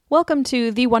Welcome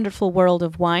to The Wonderful World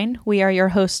of Wine. We are your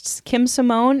hosts, Kim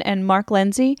Simone and Mark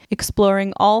Lindsay,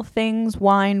 exploring all things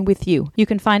wine with you. You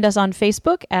can find us on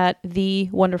Facebook at The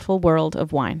Wonderful World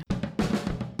of Wine.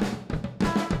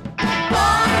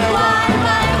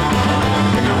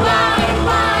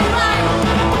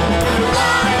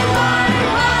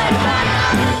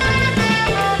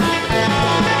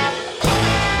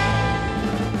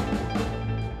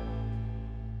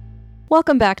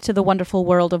 Welcome back to The Wonderful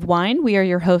World of Wine. We are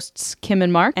your hosts, Kim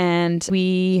and Mark, and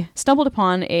we stumbled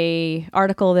upon an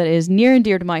article that is near and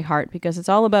dear to my heart because it's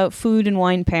all about food and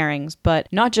wine pairings, but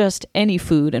not just any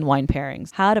food and wine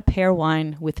pairings. How to pair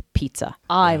wine with pizza.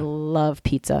 I love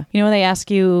pizza. You know, when they ask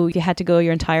you, if you had to go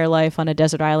your entire life on a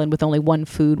desert island with only one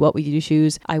food, what would you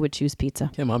choose? I would choose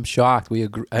pizza. Kim, I'm shocked. We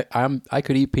agree. I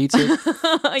could eat pizza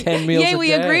 10 meals a day. Yay,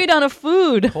 we agreed on a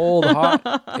food. Cold,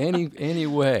 hot, any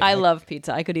way. I love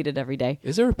pizza. I could eat it every day.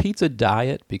 Is there a pizza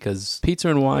diet? Because pizza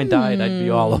and wine diet, I'd be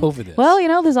all over this. Well, you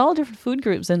know, there's all different food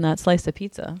groups in that slice of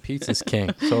pizza. Pizza's king.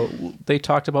 So they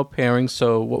talked about pairing.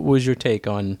 So what was your take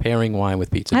on pairing wine with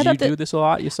pizza? Do you do this a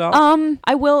lot yourself?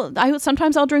 I will.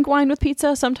 Sometimes I'll drink wine with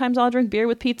pizza. Sometimes I'll drink beer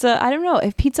with pizza. I don't know.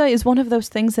 If pizza is one of those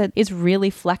things that is really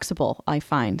flexible, I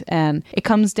find. And it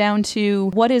comes down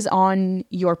to what is on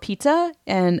your pizza.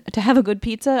 And to have a good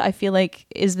pizza, I feel like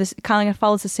this kind of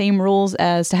follows the same rules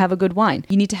as to have a good wine.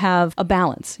 You need to have a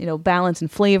balance. Balance in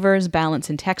flavors, balance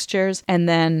in textures, and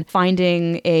then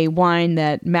finding a wine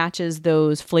that matches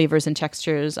those flavors and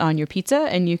textures on your pizza,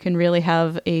 and you can really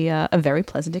have a very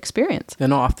pleasant experience.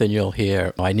 And often you'll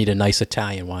hear, I need a nice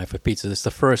Italian wine for pizza. It's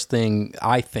the first thing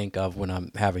I think of when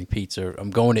I'm having pizza. I'm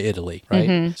going to Italy, right?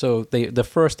 Mm-hmm. So the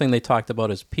first thing they talked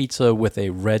about is pizza with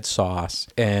a red sauce,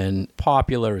 and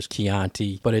popular is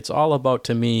Chianti, but it's all about,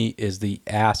 to me, is the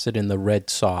acid in the red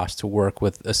sauce to work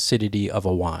with acidity of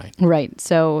a wine. Right.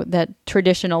 So that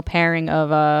traditional pairing of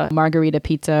a margarita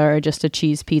pizza or just a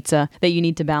cheese pizza, that you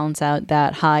need to balance out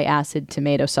that high acid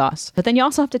tomato sauce. But then you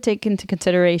also have to take into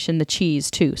consideration the cheese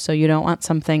too. So you don't want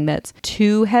something that's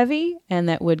too heavy and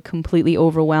that would completely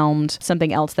overwhelm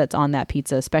something else that's on that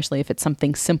pizza, especially if it's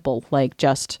something simple like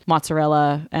just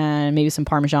mozzarella and maybe some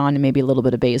Parmesan and maybe a little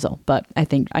bit of basil. But I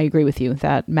think I agree with you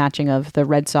that matching of the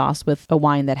red sauce with a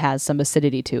wine that has some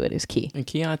acidity to it is key. And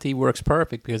Chianti works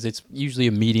perfect because it's usually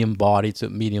a medium body. It's a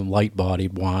medium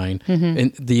light-bodied wine. Mm-hmm.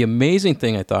 And the amazing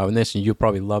thing I thought, and you'll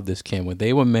probably love this, Kim, when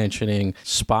they were mentioning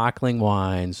sparkling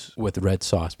wines with red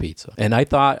sauce pizza. And I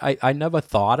thought, I never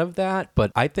thought of that,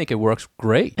 but I think it works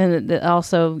great. And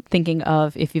also thinking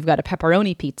of if you've got a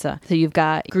pepperoni pizza, so you've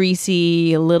got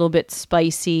greasy, a little bit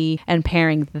spicy, and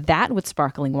pairing that with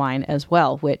sparkling wine as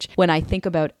well, which when I think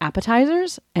about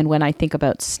appetizers and when I think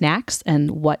about snacks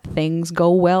and what things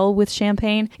go well with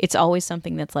champagne, it's always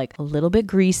something that's like a little bit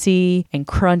greasy and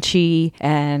crunchy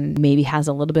and maybe has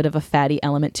a little bit of a fatty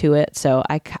element to it. So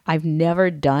I've never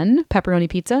done pepperoni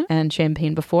pizza and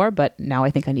champagne before, but now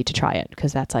I think I need to try it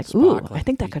because that's like, sparkling. Ooh, I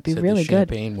think that could be really really good.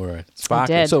 Champagne word.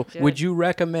 Sparkling. So would you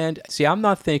recommend, I'm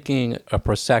not thinking a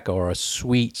Prosecco or a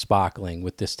sweet sparkling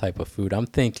with this type of food. I'm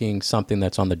thinking something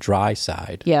that's on the dry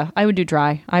side. Yeah, I would do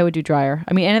dry. I would do drier.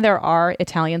 I mean, and there are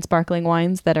Italian sparkling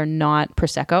wines that are not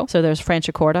Prosecco. So there's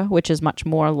Franciacorta, which is much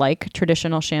more like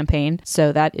traditional champagne.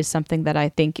 So that is something that I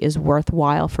think is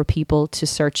worthwhile for people to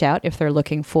search out if they're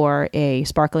looking for a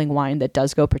sparkling wine that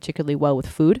does go particularly well with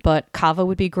food. But Cava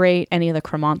would be great. Any of the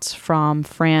Cremants from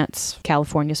France,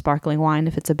 California sparkling wine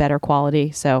if it's a better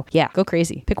quality. So yeah, go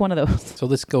crazy. Pick one of those. So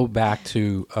let's go back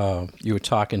to, you were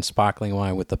talking sparkling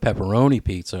wine with the pepperoni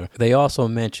pizza. They also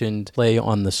mentioned play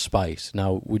on the spice.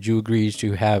 Now, would you agree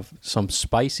to have some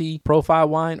spicy profile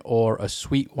wine or a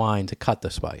sweet wine to cut the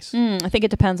spice? I think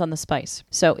it depends on the spice.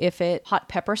 So if it's hot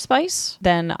pepper spice,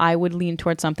 then I would lean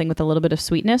towards something with a little bit of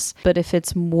sweetness. But if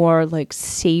it's more like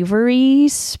savory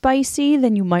spicy,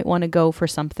 then you might want to go for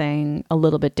something a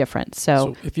little bit different.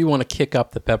 So if you want to kick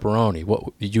up the pepperoni,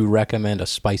 what did you recommend, a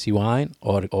spicy wine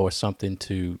or something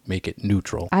to make it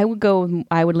neutral? I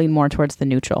would lean more towards the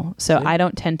neutral. So I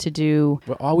don't tend to do...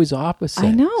 We're always opposite.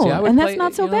 I know, and that's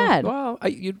not so bad. Well,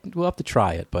 we'll have to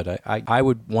try it, but I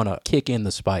would want to kick in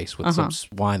the spice with some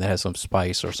wine that has some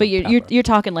spice or something. But you're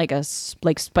talking like a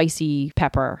spicy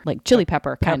pepper, like chili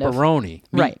pepper kind of. Pepperoni.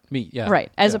 Right. Meat, yeah.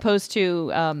 Right. As opposed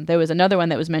to, there was another one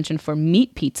that was mentioned for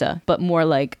meat pizza, but more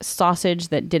like sausage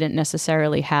that didn't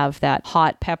necessarily have that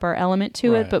hot pepper element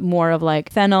to it, but more of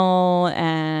like fennel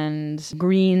and and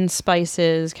green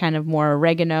spices, kind of more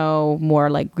oregano, more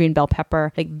like green bell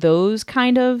pepper, like those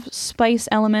kind of spice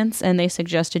elements. And they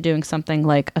suggested doing something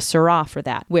like a Syrah for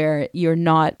that, where you're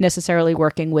not necessarily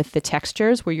working with the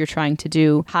textures, where you're trying to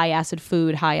do high acid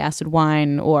food, high acid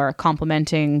wine, or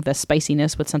complementing the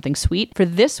spiciness with something sweet. For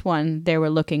this one, they were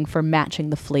looking for matching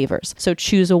the flavors. So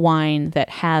choose a wine that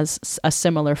has a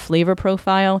similar flavor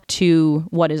profile to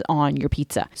what is on your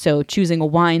pizza. So choosing a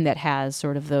wine that has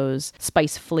sort of those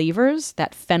spice flavors,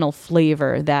 that fennel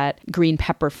flavor, that green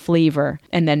pepper flavor,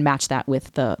 and then match that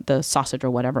with the sausage or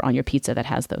whatever on your pizza that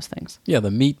has those things. Yeah,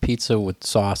 the meat pizza with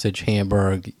sausage,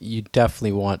 hamburg, you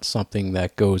definitely want something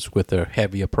that goes with a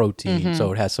heavier protein,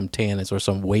 so it has some tannins or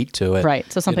some weight to it.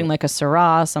 Right. So something like a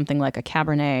Syrah, something like a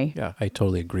Cabernet. Yeah, I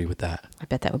totally agree with that. I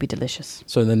bet that would be delicious.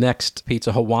 So the next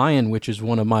pizza, Hawaiian, which is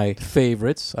one of my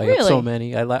favorites. I have so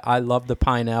many. I love the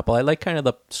pineapple. I like kind of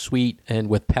the sweet and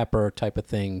with pepper type of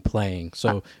thing playing.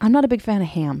 So I'm not a big fan of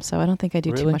ham, so I don't think I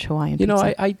do too much Hawaiian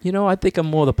pizza. I think I'm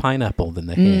more the pineapple than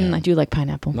the ham. I do like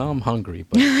pineapple. Now I'm hungry,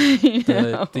 but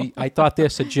I thought their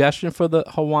suggestion for the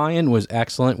Hawaiian was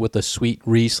excellent with the sweet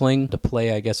Riesling to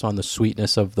play, I guess, on the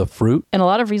sweetness of the fruit. And a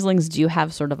lot of Rieslings do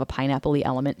have sort of a pineapple-y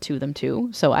element to them too,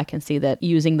 so I can see that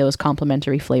using those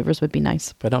complementary flavors would be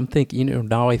nice. But I'm thinking,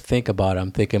 now I think about it,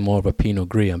 I'm thinking more of a Pinot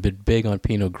Gris. I've been big on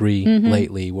Pinot Gris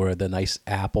lately, where the nice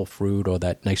apple fruit or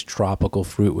that nice tropical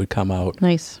fruit would come out.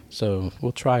 Nice. So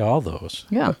we'll try all those.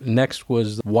 Yeah. Next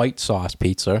was white sauce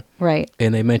pizza. Right.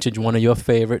 And they mentioned one of your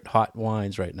favorite hot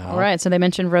wines right now. All right. So they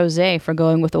mentioned rosé for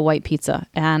going with a white pizza.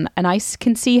 And I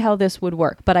can see how this would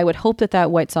work. But I would hope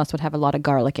that white sauce would have a lot of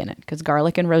garlic in it, because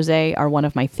garlic and rosé are one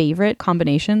of my favorite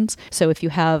combinations. So if you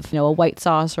have, a white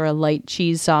sauce or a light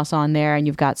cheese sauce on there and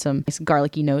you've got some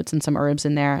garlicky notes and some herbs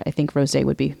in there, I think rosé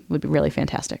would be really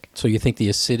fantastic. So you think the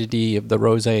acidity of the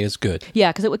rosé is good?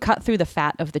 Yeah, because it would cut through the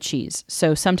fat of the cheese.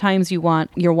 So sometimes you want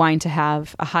your wine to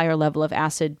have a higher level of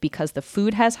acid because the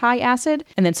food has high acid.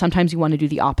 And then sometimes you want to do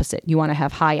the opposite. You want to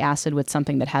have high acid with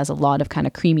something that has a lot of kind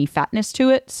of creamy fatness to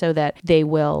it, so that they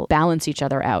will balance each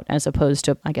other out as opposed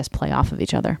to, I guess, play off of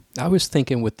each other. I was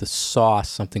thinking with the sauce,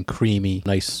 something creamy,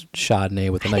 nice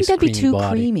Chardonnay with a nice creamy body. I think that'd be too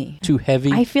creamy. Too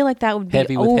heavy? I feel like that would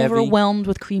be overwhelmed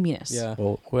with creaminess. Yeah.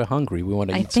 Well, we're hungry. We want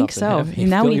to eat something heavy. I think so.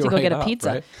 Now we need to go get a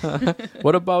pizza. Right?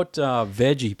 What about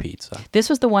veggie pizza? This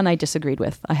was the one I disagreed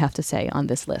with, I have to say, on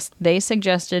this list. They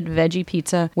suggested veggie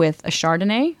pizza with a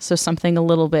Chardonnay, so something a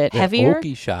little bit heavier.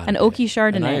 Oaky Chardonnay. An oaky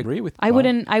Chardonnay. And I agree with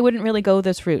you. I wouldn't really go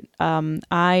this route.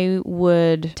 I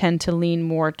would tend to lean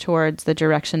more towards the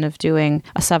direction of doing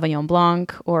a Sauvignon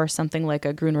Blanc or something like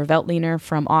a Grüner Veltliner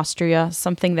from Austria,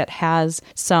 something that has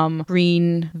some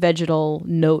green vegetal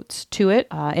notes to it.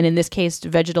 And in this case,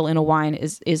 vegetal in a wine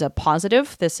is a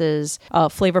positive. This is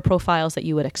flavor profiles that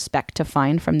you would expect to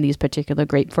find from these particular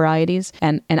grape varieties.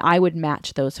 And I would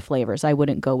match those flavors. I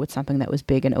wouldn't go with something that was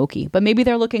big and oaky. But maybe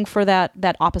they're looking for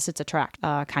that opposites attract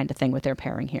kind of thing with their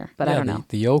pairing here. But I don't know.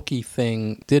 The oaky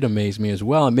thing did amaze me as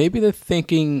well. And maybe they're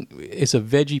thinking, is a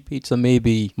veggie pizza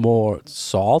maybe more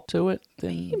salt to it?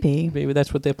 Maybe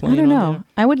that's what they're playing on. I don't know. There.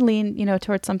 I would lean,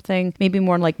 towards something maybe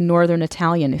more like Northern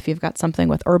Italian if you've got something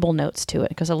with herbal notes to it,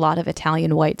 because a lot of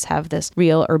Italian whites have this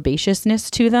real herbaceousness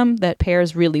to them that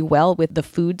pairs really well with the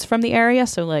foods from the area.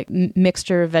 So like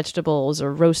mixture of vegetables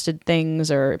or roasted things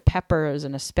or peppers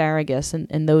and asparagus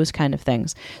and those kind of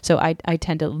things. So I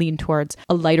tend to lean towards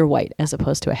a lighter white as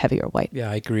opposed to a heavier white.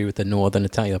 Yeah, I agree with the Northern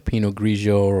Italian, a Pinot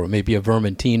Grigio or maybe a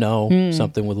Vermentino,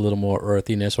 something with a little more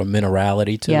earthiness or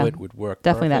minerality to it would work.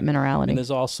 Definitely perfect. that minerality. And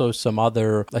there's also some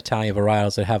other Italian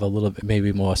varietals that have a little bit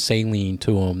maybe more saline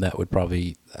to them that would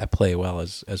probably play well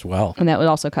as well. And that would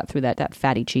also cut through that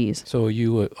fatty cheese. So are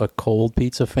you a cold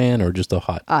pizza fan or just a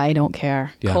hot? I don't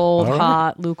care. Yeah. Cold,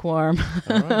 hot, lukewarm.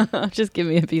 Just give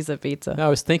me a piece of pizza. Now, I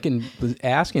was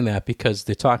asking that because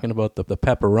they're talking about the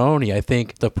pepperoni. I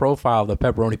think the profile of the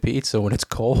pepperoni pizza when it's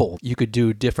cold, you could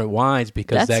do different wines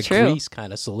because That's true. Grease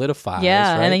kind of solidifies.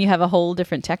 Yeah, right? and then you have a whole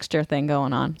different texture thing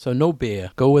going on. So no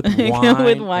beer. Go with wine. Go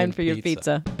with wine for pizza. your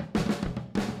pizza.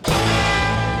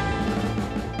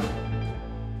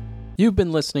 You've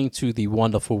been listening to The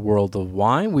Wonderful World of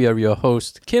Wine. We are your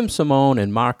hosts, Kim Simone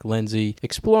and Mark Lindsay,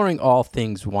 exploring all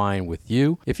things wine with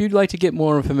you. If you'd like to get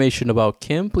more information about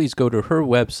Kim, please go to her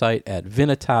website at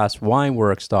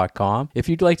vinitaswineworks.com. If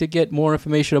you'd like to get more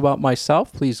information about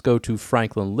myself, please go to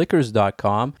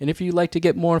franklinliquors.com. And if you'd like to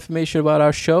get more information about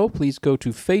our show, please go to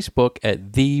Facebook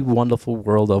at The Wonderful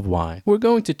World of Wine. We're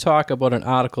going to talk about an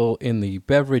article in the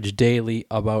Beverage Daily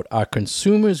about our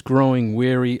consumers growing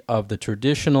weary of the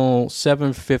traditional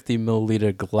 750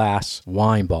 milliliter glass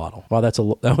wine bottle. Wow,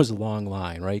 that was a long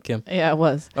line, right, Kim? Yeah, it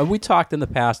was. We talked in the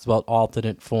past about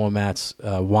alternate formats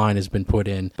wine has been put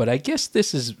in, but I guess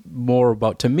this is more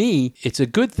about, to me, it's a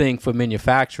good thing for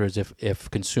manufacturers if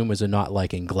consumers are not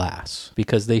liking glass,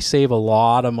 because they save a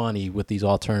lot of money with these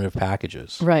alternative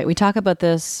packages. Right. We talk about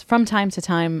this from time to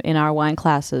time in our wine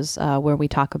classes where we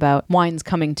talk about wines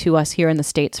coming to us here in the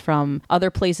States from other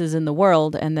places in the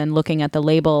world and then looking at the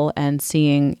label and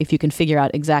seeing if you can figure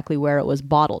out exactly where it was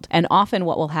bottled. And often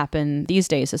what will happen these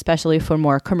days, especially for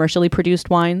more commercially produced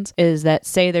wines, is that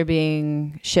say they're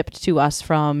being shipped to us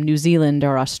from New Zealand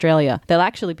or Australia, they'll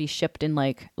actually be shipped in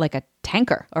like a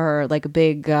tanker or like a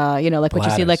big, like what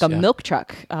you see like a milk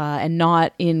truck and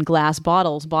not in glass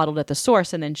bottles bottled at the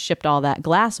source and then shipped all that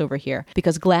glass over here,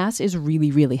 because glass is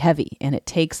really, really heavy and it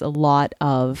takes a lot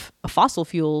of fossil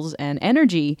fuels and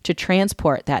energy to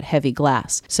transport that heavy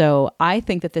glass. So I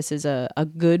think that this is a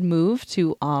good move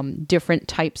to different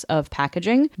types of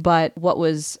packaging. But what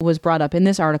was brought up in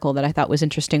this article that I thought was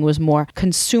interesting was more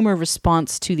consumer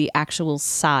response to the actual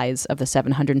size of the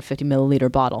 750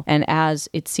 milliliter bottle. And as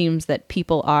it seems that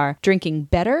people are drinking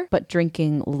better, but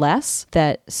drinking less,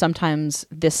 that sometimes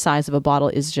this size of a bottle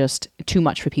is just too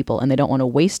much for people and they don't want to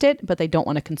waste it, but they don't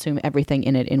want to consume everything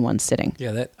in it in one sitting.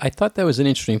 Yeah, I thought that was an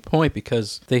interesting point,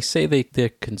 because they say they're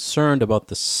concerned about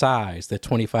the size, that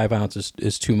 25 ounces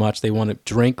is too much. They want to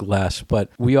drink less, but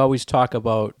we always talk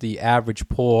about the average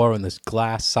pour and the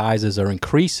glass sizes are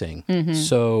increasing. Mm-hmm.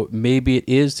 So maybe it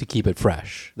is to keep it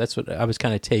fresh. That's what I was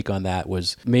kind of take on that,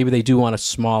 was maybe they do want a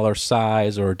smaller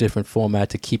size or a different format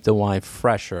to keep the wine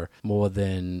fresher more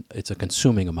than it's a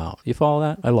consuming amount. You follow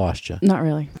that? I lost you. Not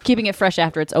really. Keeping it fresh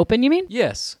after it's open, you mean?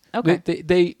 Yes. Okay.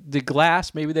 The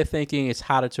glass, maybe they're thinking it's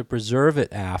harder to preserve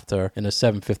it after in a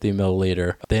 750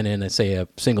 milliliter than in, say, a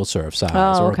single serve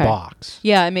size or a box.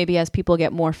 Yeah, and maybe as people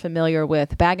get more familiar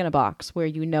with bag-in-a-box, where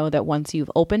you know that once you've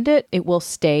opened it, it will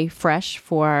stay fresh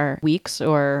for weeks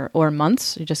or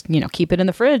months. You just keep it in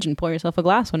the fridge and pour yourself a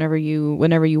glass whenever you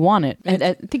want it. And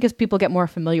I think as people get more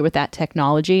familiar with that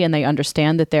technology and they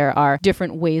understand that there are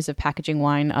different ways of packaging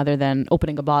wine other than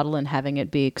opening a bottle and having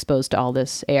it be exposed to all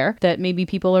this air, that maybe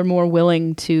people are more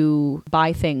willing to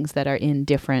buy things that are in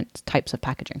different types of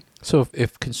packaging. So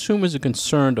if consumers are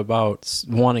concerned about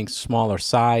wanting smaller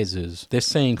sizes, they're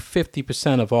saying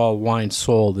 50% of all wine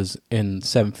sold is in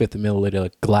 750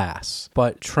 milliliter glass.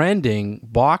 But trending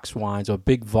box wines or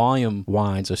big volume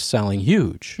wines are selling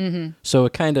huge. Mm-hmm. So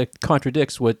it kind of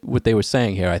contradicts what they were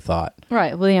saying here, I thought.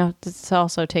 Right. Well, it's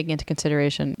also taking into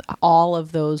consideration all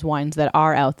of those wines that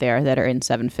are out there that are in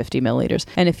 750 milliliters.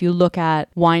 And if you look at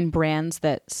wine brands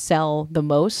that sell the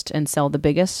most and sell the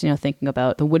biggest, thinking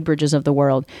about the Woodbridges of the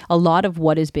world, a lot of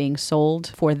what is being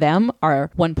sold for them are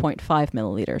 1.5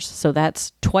 milliliters. So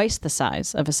that's twice the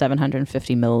size of a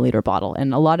 750 milliliter bottle.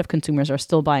 And a lot of consumers are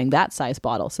still buying that size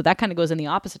bottle. So that kind of goes in the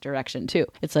opposite direction too.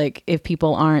 It's like if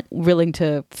people aren't willing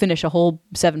to finish a whole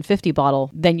 750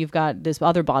 bottle, then you've got this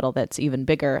other bottle that's even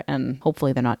bigger, and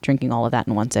hopefully they're not drinking all of that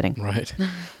in one sitting. Right.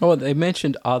 Well, they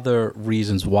mentioned other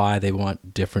reasons why they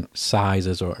want different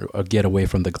sizes or get away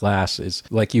from the glass is,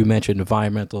 like you mentioned,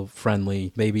 environmental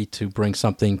friendly, maybe to bring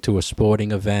something to a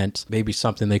sporting event, maybe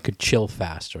something they could chill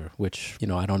faster, which,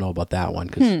 I don't know about that one,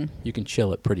 because you can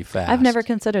chill it pretty fast. I've never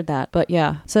considered that, but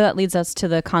yeah. So that leads us to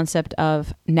the concept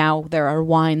of now there are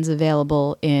wines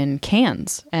available in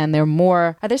cans, and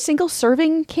are there single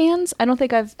serving cans? I don't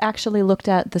think I've actually looked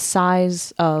at the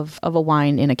size of a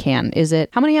wine in a can. Is it,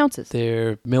 how many ounces?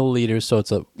 They're milliliters, so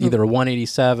it's either a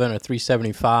 187, a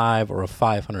 375, or a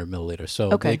 500 milliliter.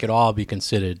 So they could all be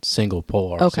considered single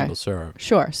pour, single serve.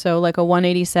 Sure. So like a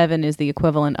 187 is the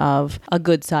equivalent of a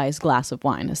good sized glass of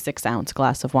wine, a 6-ounce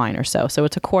glass of wine or so. So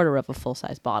it's a quarter of a full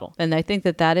size bottle. And I think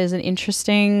that is an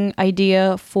interesting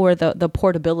idea for the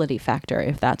portability factor,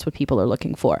 if that's what people are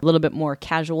looking for. A little bit more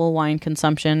casual wine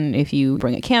consumption if you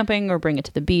bring it camping or bring it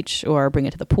to the beach or bring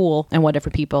it to the pool, and whatever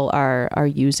people are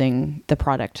using the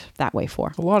product that way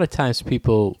for. A lot of times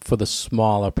people, for the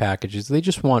smaller packages, they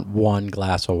just want one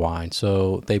glass of wine.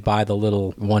 So they buy the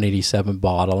little 187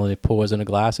 bottle and it pours in a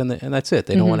glass, and that's it.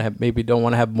 They don't want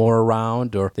to have more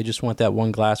around, or they just want that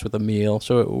one glass with a meal.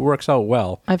 So it works out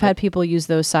well. I've had people use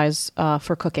those size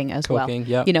for cooking as well.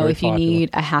 Yeah, if you need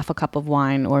a half a cup of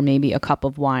wine or maybe a cup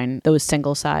of wine, those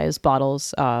single size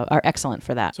bottles are excellent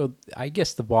for that. So I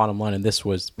guess the bottom line in this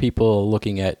was people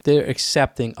looking at, they're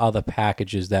accepting other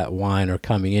packages that wine are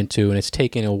coming into, and it's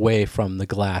taking away from the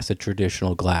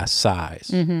traditional glass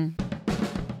size. Mm-hmm.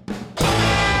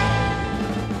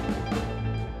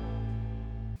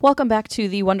 Welcome back to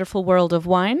the wonderful world of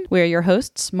wine. We're your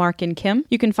hosts, Mark and Kim.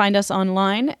 You can find us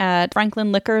online at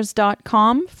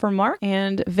franklinliquors.com for Mark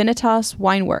and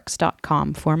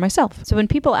vinitaswineworks.com for myself. So when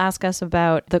people ask us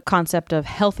about the concept of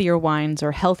healthier wines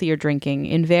or healthier drinking,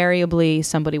 invariably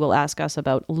somebody will ask us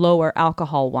about lower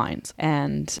alcohol wines.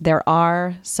 And there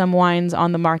are some wines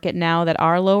on the market now that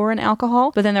are lower in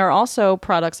alcohol, but then there are also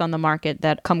products on the market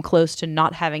that come close to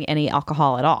not having any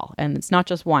alcohol at all. And it's not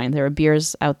just wine. There are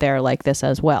beers out there like this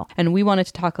as well. And we wanted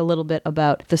to talk a little bit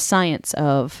about the science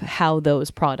of how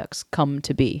those products come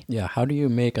to be. Yeah, how do you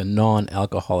make a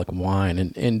non-alcoholic wine?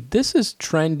 And this is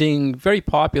trending, very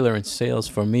popular in sales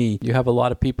for me. You have a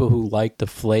lot of people who like the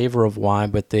flavor of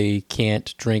wine, but they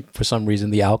can't drink, for some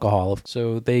reason, the alcohol.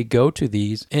 So they go to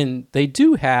these, and they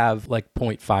do have like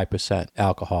 0.5%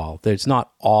 alcohol. It's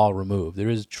not all removed. There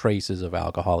is traces of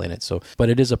alcohol in it. But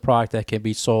it is a product that can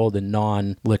be sold in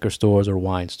non-liquor stores or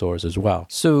wine stores as well.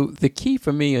 So the key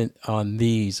for me on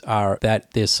these are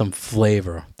that there's some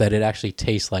flavor, that it actually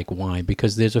tastes like wine,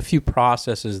 because there's a few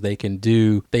processes they can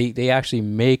do. They actually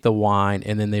make the wine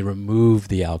and then they remove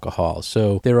the alcohol.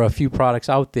 So there are a few products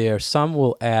out there. Some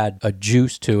will add a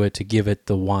juice to it to give it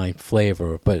the wine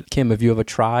flavor. But Kim, have you ever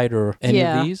tried any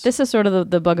of these? This is sort of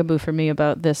the bugaboo for me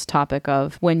about this topic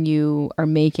of when you are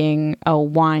making a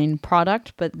wine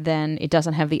product, but then it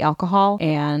doesn't have the alcohol,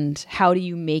 and how do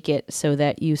you make it so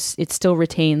that it still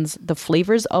retains the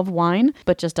flavors of wine,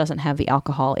 but just doesn't have the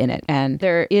alcohol in it. And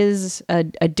there is a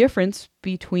difference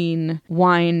between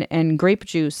wine and grape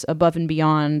juice above and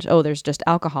beyond, there's just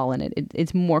alcohol in it.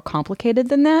 It's more complicated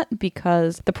than that,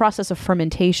 because the process of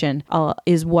fermentation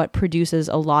is what produces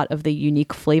a lot of the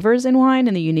unique flavors in wine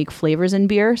and the unique flavors in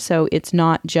beer. So it's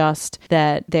not just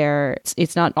that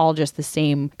it's not all just the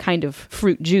same kind of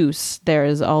fruit juice.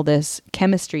 There's all this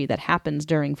chemistry that happens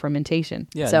during fermentation.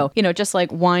 Yeah. So, just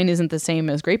like wine isn't the same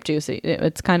as grape juice,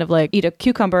 it's kind of like eat a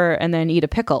cucumber and then eat a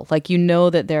pickle. Like,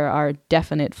 that there are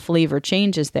definite flavor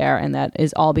changes there, and that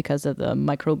is all because of the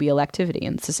microbial activity.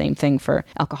 And it's the same thing for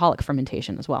alcoholic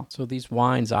fermentation as well. So these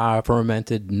wines are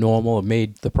fermented normal,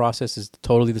 the process is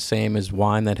totally the same as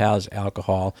wine that has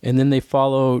alcohol. And then they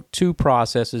follow two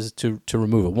processes to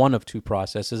remove it, one of two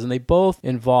processes, and they both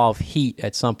involve heat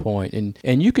at some point.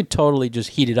 And you could totally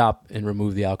just heat it up and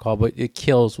remove the alcohol, but it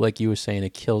kills, like you were saying,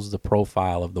 it kills the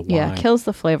profile of the wine. Yeah, it kills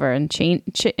the flavor and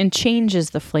changes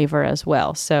the flavor as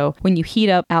well. So when you heat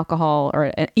up alcohol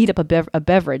or heat up a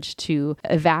beverage to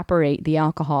evaporate the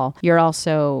alcohol, you're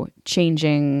also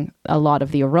changing a lot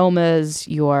of the aromas.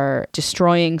 You're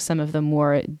destroying some of the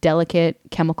more delicate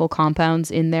chemical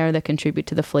compounds in there that contribute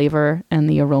to the flavor and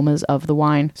the aromas of the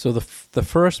wine. So the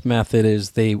first method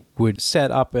is they would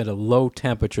set up at a low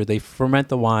temperature. They ferment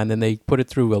the wine, then they put it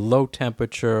through a low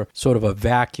temperature, sort of a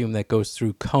vacuum that goes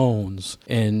through cones.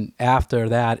 And after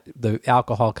that, the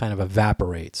alcohol kind of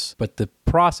evaporates. But the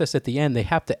process at the end, they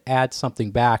have to add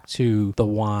something back to the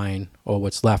wine or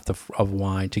what's left of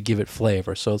wine to give it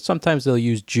flavor. So sometimes they'll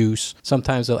use juice.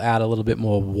 Sometimes they'll add a little bit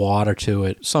more water to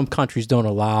it. Some countries don't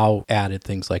allow added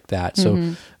things like that.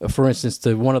 So for instance,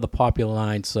 one of the popular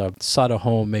lines, Sutter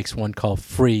Home makes one called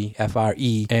Free,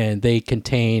 F-R-E, and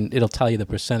it'll tell you the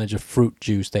percentage of fruit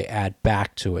juice they add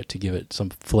back to it to give it some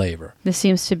flavor. This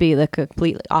seems to be the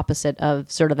complete opposite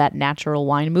of sort of that natural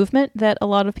wine movement that a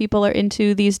lot of people are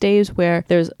into these days, where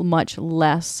there's much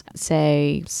less,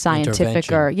 say,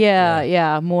 scientific or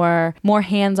more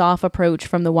hands-off approach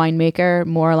from the winemaker,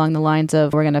 more along the lines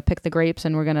of, we're going to pick the grapes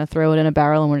and we're going to throw it in a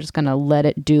barrel and we're just going to let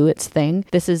it do its thing.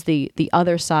 This is the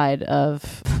other side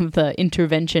of the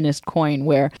interventionist coin,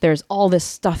 where there's all this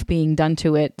stuff being done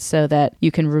to it so that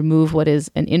you can remove what is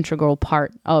an integral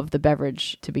part of the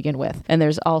beverage to begin with. And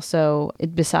there's also,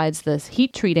 besides this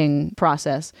heat treating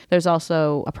process, there's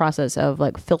also a process of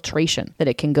like filtration that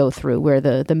it can go through, where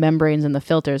the membranes and the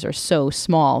filters are so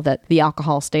small that the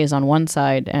alcohol stays on one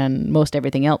side and most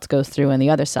everything else goes through on the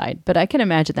other side. But I can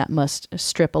imagine that must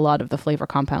strip a lot of the flavor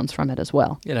compounds from it as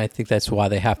well. And I think that's why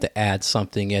they have to add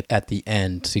something at the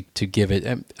end to give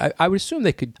it. I would assume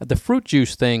the fruit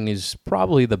juice thing is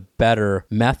probably the better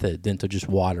method than to just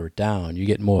water it down. You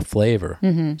get more flavor.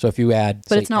 Mm-hmm. So if you add,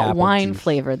 but it's not wine juice,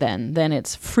 flavor then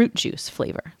it's fruit juice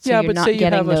flavor. So yeah, you're but not say you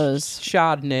getting have those a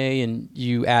Chardonnay and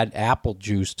you add apple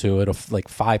juice to it or like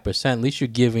 5%, at least you're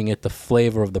giving it the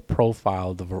flavor of the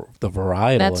profile, the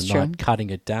varietal, That's and true. not cutting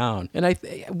it down. And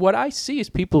what I see is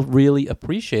people really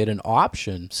appreciate an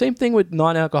option. Same thing with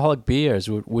non-alcoholic beers,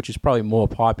 which is probably more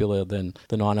popular than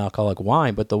the non-alcoholic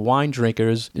wine. But the wine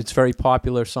drinkers, it's very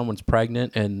popular. If someone's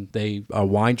pregnant and they are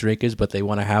wine drinkers, but they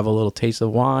want to have a little taste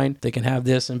of wine, they can have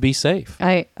this and be safe.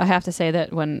 I have to say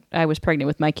that when I was pregnant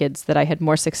with my kids, that I had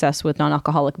more success with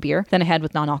non-alcoholic beer than I had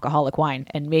with non-alcoholic wine.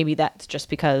 And maybe that's just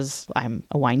because I'm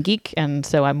a wine geek, and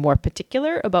so I'm more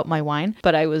particular about my wine.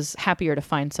 But I was happier to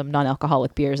find some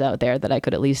non-alcoholic beers out there that I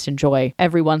could at least enjoy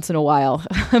every once in a while.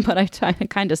 But I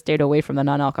kind of stayed away from the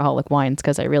non-alcoholic wines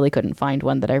because I really couldn't find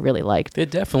one that I really liked. There are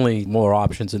definitely more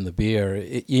options in the beer.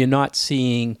 You're not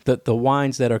seeing the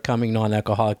wines that are coming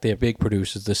non-alcoholic. They're big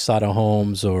producers, the Sutter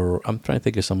Homes, or I'm trying to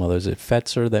think of some others. Is it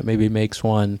Fetzer that maybe makes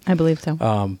one? I believe so.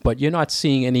 But you're not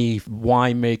seeing any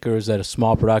winemakers at a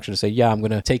small production say, yeah, I'm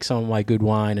going to take some of my good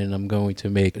wine and I'm going to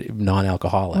make it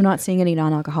non-alcoholic. We're not seeing any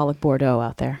non-alcoholic Bordeaux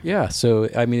out there. Yeah, so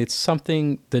I mean, it's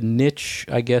something, the niche,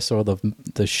 I guess, or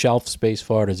the shelf space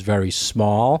for it is very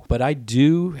small, but I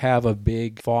do have a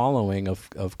big following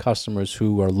of customers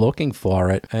who are looking for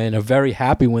it and are very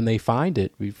happy when they find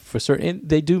it. For certain,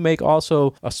 they do make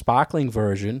also a sparkling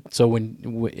version. So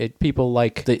when people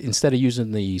like, instead of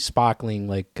using the sparkling,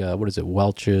 like, what is it,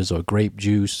 Welch's or grape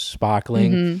juice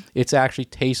sparkling, it's actually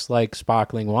tastes like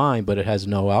sparkling wine, but it has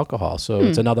no alcohol. So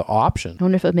it's another option. I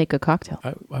wonder if it would make a cocktail.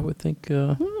 I would think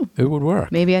it would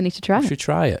work. Maybe I need to try You it. should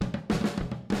try it.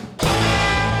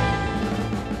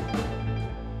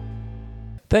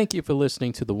 Thank you for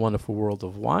listening to The Wonderful World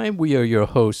of Wine. We are your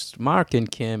hosts, Mark and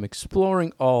Kim,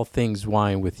 exploring all things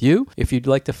wine with you. If you'd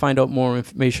like to find out more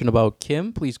information about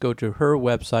Kim, please go to her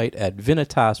website at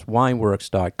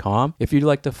vinitaswineworks.com. If you'd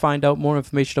like to find out more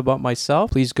information about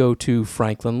myself, please go to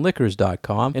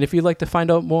franklinliquors.com. And if you'd like to find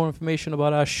out more information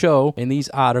about our show and these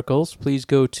articles, please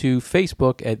go to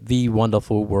Facebook at The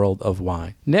Wonderful World of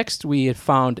Wine. Next, we had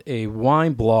found a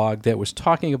wine blog that was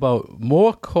talking about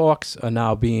more corks are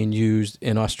now being used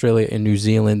in Australia and New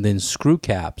Zealand than screw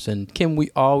caps. And Kim, we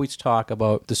always talk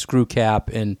about the screw cap,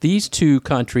 and these two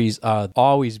countries have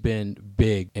always been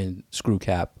big in screw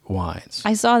cap wines.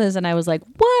 I saw this and I was like,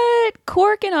 what?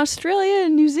 Cork in Australia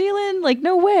and New Zealand? Like,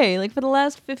 no way. Like, for the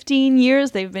last 15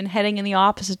 years, they've been heading in the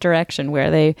opposite direction, where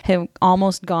they have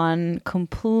almost gone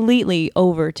completely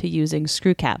over to using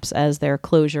screw caps as their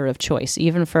closure of choice,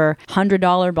 even for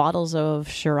 $100 bottles of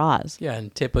Shiraz. Yeah,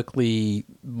 and typically,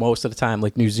 most of the time,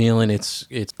 like New Zealand, it's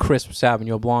crisp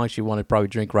Sauvignon Blancs you want to probably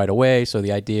drink right away. So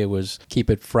the idea was keep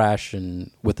it fresh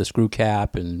and with the screw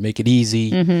cap and make it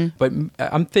easy. But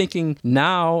I'm thinking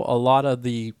now a lot of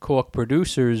the cork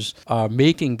producers are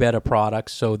making better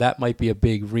products, so that might be a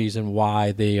big reason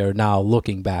why they are now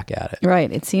looking back at it.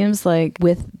 Right. It seems like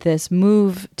with this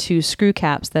move to screw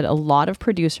caps that a lot of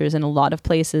producers in a lot of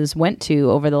places went to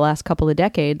over the last couple of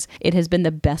decades, it has been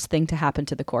the best thing to happen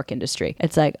to the cork industry.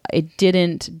 It's like it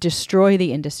didn't destroy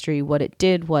the industry. What it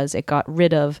did was it got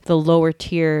rid of the lower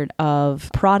tier of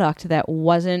product that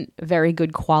wasn't very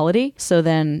good quality. So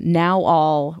then now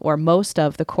all or most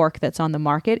of the cork that's on the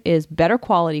market is better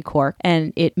quality cork,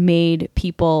 and it made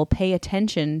people pay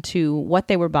attention to what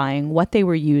they were buying, what they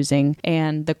were using,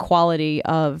 and the quality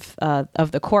of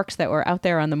the corks that were out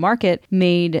there on the market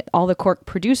made all the cork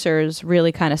producers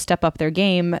really kind of step up their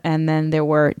game. And then there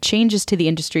were changes to the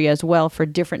industry as well for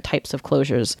different types of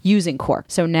closures using cork.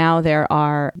 So now there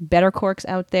are better corks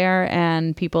out there,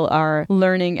 and people are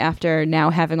learning, after now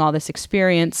having all this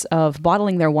experience of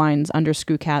bottling their wines under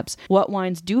screw caps, what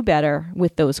wines do better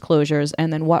with those closures,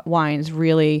 and then what wines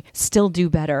really still do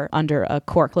better under a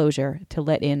cork closure to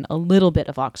let in a little bit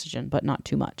of oxygen, but not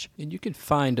too much. And you can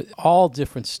find all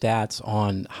different stats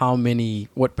on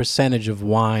what percentage of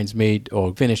wines made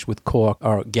or finished with cork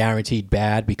are guaranteed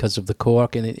bad because of the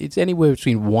cork. And it's anywhere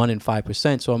between 1% and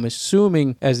 5%. So I'm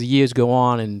assuming as the years go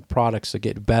on and products are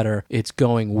getting better, it's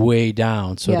going way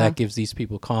down. So that gives these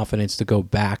people confidence to go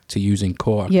back to using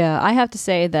cork. Yeah, I have to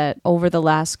say that over the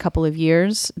last couple of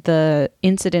years, the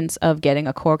incidence of getting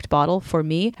a corked bottle for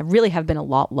me have been a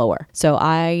lot lower. So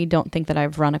I don't think that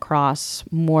I've run across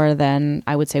more than,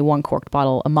 I would say, one corked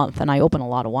bottle a month, and I open a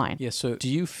lot of wine. Yeah, so do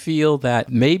you feel that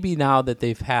maybe now that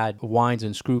they've had wines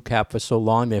in screw cap for so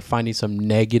long, they're finding some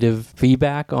negative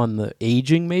feedback on the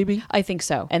aging maybe? I think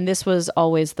so. And this was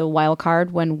always the wild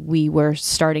card when we were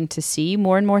starting to see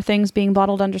more and more things being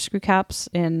bottled under screw caps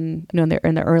in the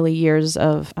early years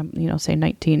of, say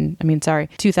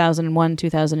 2001,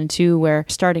 2002, 2002, we're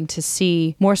starting to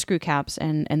see more screw caps.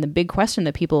 And the big question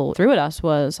that people threw at us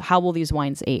was, how will these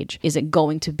wines age? Is it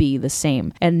going to be the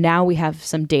same? And now we have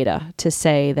some data to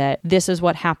say that this is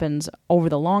what happens over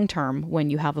the long term when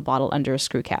you have a bottle under a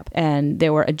screw cap. And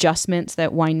there were adjustments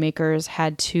that winemakers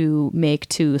had to make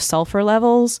to sulfur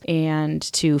levels and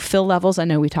to fill levels. I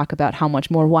know we talk about how much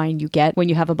more wine you get when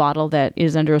you have a bottle that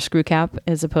is under a screw cap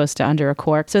as opposed to under a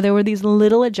cork. So there were these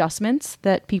little adjustments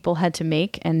that people had to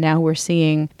make. And now we're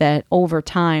seeing that over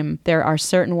time, there are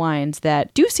certain wines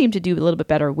that do seem to do a little bit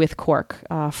better with cork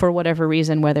for whatever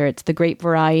reason, whether it's the grape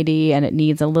variety and it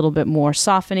needs a little bit more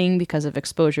softening because of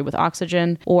exposure with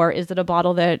oxygen, or is it a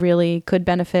bottle that really could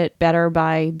benefit better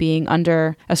by being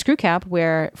under a screw cap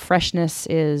where freshness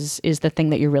is the thing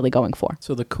that you're really going for.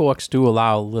 So the corks do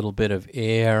allow a little bit of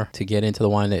air to get into the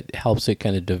wine that helps it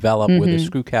kind of develop, where the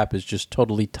screw cap is just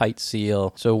totally tight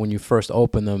seal. So when you first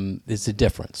open them, there's a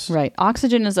difference. Right.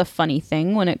 Oxygen is a funny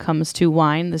thing when it comes to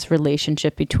wine. This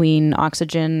relationship between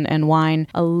oxygen and wine,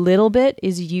 a little bit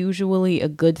is usually a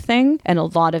good thing, and a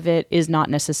lot of it is not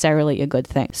necessarily a good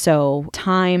thing. So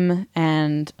time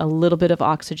and a little bit of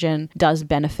oxygen does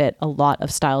benefit a lot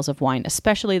of styles of wine,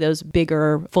 especially those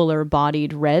bigger, fuller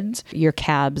bodied reds, your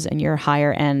cabs and your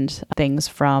higher end things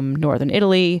from Northern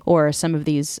Italy, or some of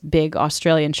these big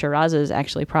Australian Shirazes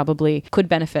actually probably could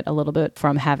benefit a little bit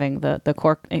from having the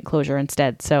cork enclosure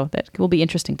instead. So that will be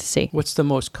interesting to see. What's the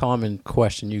most common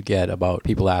question you get about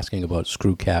people asking about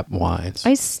screw cap wines?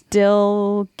 I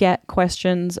still get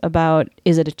questions about,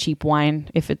 is it a cheap wine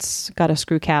if it's got a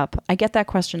screw cap? I get that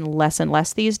question less and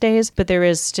less these days, but there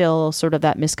is still sort of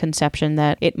that misconception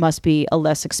that it must be a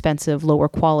less expensive, lower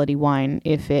quality wine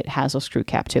if it has a screw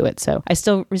cap to it. So I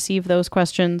still receive those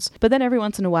questions, but then every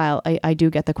once in a while I do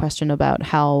get the question about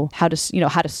how to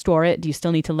store it. Do you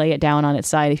still need to lay it down on its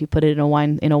side if you put it in a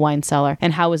wine cellar?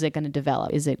 And how is it going to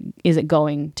develop? Is it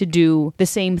going to do the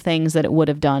same things that it would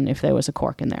have done if there was a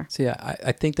cork in there? See,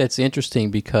 I think that's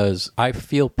interesting because I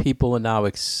feel people are now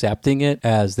accepting it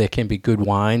as there can be good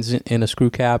wines in a screw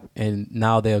cap, and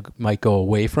now they might go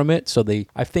away from it. So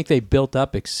I think they built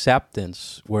up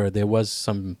acceptance where there was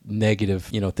some negative,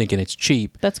 thinking it's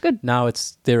cheap. That's good. Now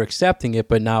they're accepting it,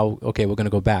 but now, okay, we're going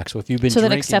to go back. So if you've been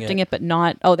they're accepting it, but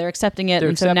not, they're accepting it,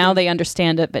 and so now they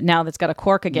understand it, but now that's got a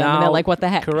cork again, and they're like, what the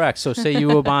heck? Correct. So say you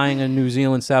were buying a New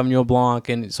Zealand Sauvignon Blanc,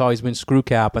 and it's always been screw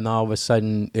cap, and all of a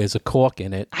sudden there's a cork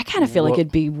in it. I kind of feel like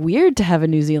it'd be weird to have a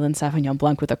New Zealand Sauvignon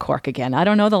Blanc with a cork again. I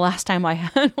don't know the last time I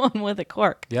had one with a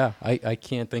cork. Yeah, I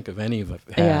can't think of any of it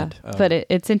had. Yeah, but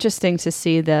it's interesting to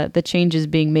see the changes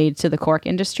being made to the cork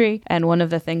industry. And one of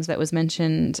the things that was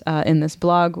mentioned in this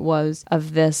blog was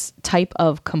of this type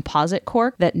of composite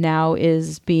cork that now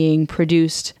is being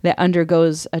produced that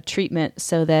undergoes a treatment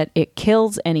so that it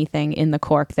kills anything in the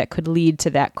cork that could lead to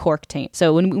that cork taint.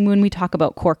 So when we talk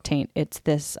about cork taint, it's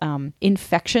this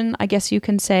infection, I guess you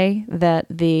can say, that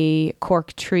the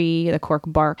cork tree, the cork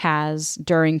bark has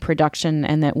during production,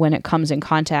 and that when it comes in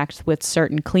contact with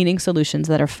certain cleaning solutions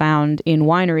that are found in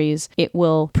wineries, it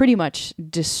will pretty much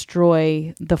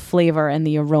destroy the flavor and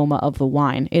the aroma of the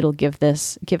wine. It'll give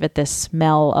it this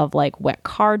smell of like wet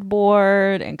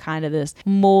cardboard and kind of this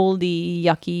moldy,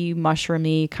 yucky,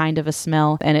 mushroomy kind of a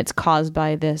smell, and it's caused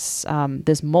by this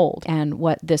mold. And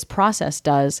what this process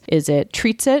does is it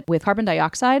treats it with carbon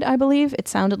dioxide, I believe. It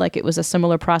sounded like it was a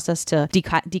similar process to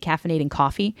decaffeinating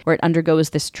coffee, where it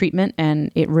undergoes this treatment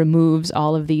and it removes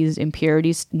all of these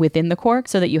impurities within the cork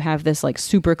so that you have this like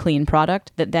super clean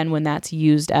product that then when that's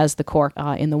used as the cork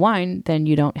in the wine, then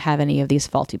you don't have any of these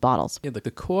faulty bottles. Yeah,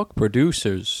 the cork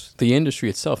producers, the industry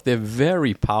itself, they're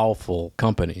very powerful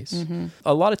companies. Mm-hmm.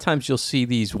 A lot of times you'll see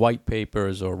these white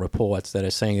papers or reports that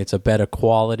are saying it's a better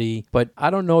quality, but I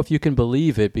don't know if you can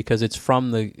believe it because it's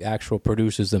from the actual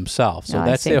producers themselves. So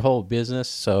that's their whole business.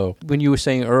 So when you were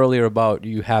saying earlier about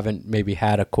you haven't maybe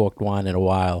had a corked wine in a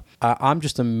while, I'm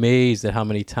just amazed at how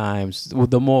many times,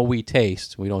 the more we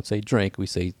taste, we don't say drink, we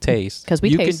say taste. Because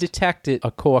you can detect it,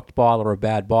 a corked bottle or a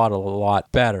bad bottle, a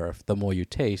lot better the more you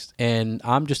taste. And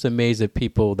I'm just amazed at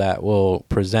people that will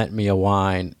present me a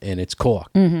wine and it's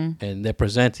corked. Mm-hmm. And they're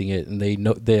presenting it and they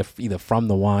know they're either from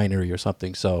the winery or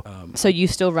something. So you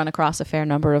still run across a fair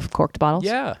number of corked bottles?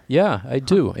 Yeah, I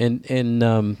do. And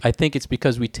I think it's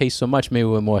because we taste so much, maybe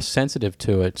we're more sensitive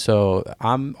to it. So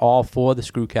I'm all for the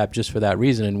screw cap just for that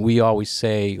reason. And we always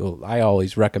say, I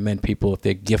always recommend people, if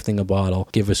they're gifting a bottle,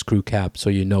 give a screw cap so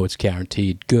you know it's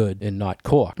guaranteed good and not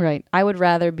cork. Right. I would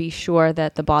rather be sure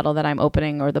that the bottle that I'm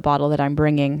opening or the bottle that I'm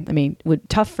bringing,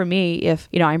 tough for me if,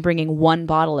 I'm bringing one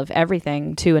bottle of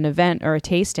everything to an event or a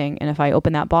tasting, and if I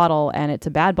open that bottle and it's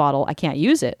a bad bottle, I can't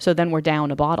use it. So then we're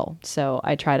down a bottle. So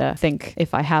I try to think,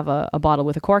 if I have a bottle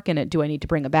with a cork cork in it. Do I need to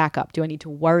bring a backup? Do I need to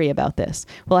worry about this?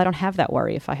 Well, I don't have that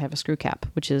worry if I have a screw cap,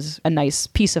 which is a nice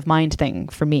peace of mind thing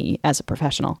for me as a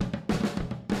professional.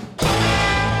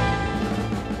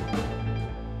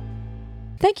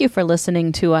 Thank you for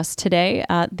listening to us today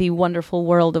at The Wonderful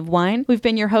World of Wine. We've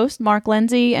been your hosts, Mark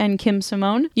Lindsay and Kim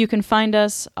Simone. You can find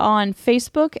us on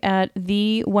Facebook at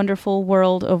The Wonderful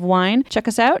World of Wine. Check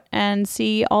us out and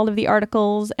see all of the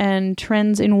articles and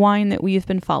trends in wine that we've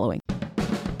been following.